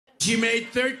She made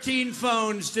 13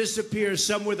 phones disappear,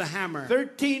 some with a hammer.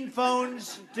 13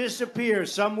 phones disappear,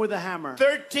 some with a hammer.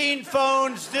 13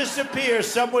 phones disappear,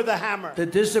 some with a hammer. The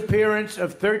disappearance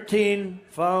of 13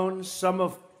 phones, some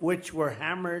of which were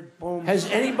hammered. Boom. Has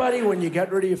anybody, when you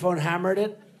got rid of your phone, hammered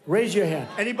it? Raise your hand.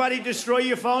 Anybody destroy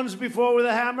your phones before with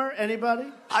a hammer? Anybody?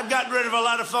 I've gotten rid of a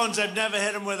lot of phones. I've never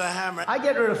hit them with a hammer. I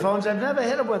get rid of phones. I've never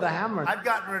hit them with a hammer. I've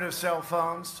gotten rid of cell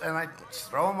phones, and I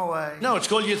throw them away. No, it's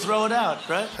called you throw it out,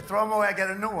 right? I throw them away, I get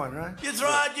a new one, right? You throw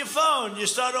out your phone. You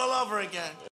start all over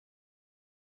again.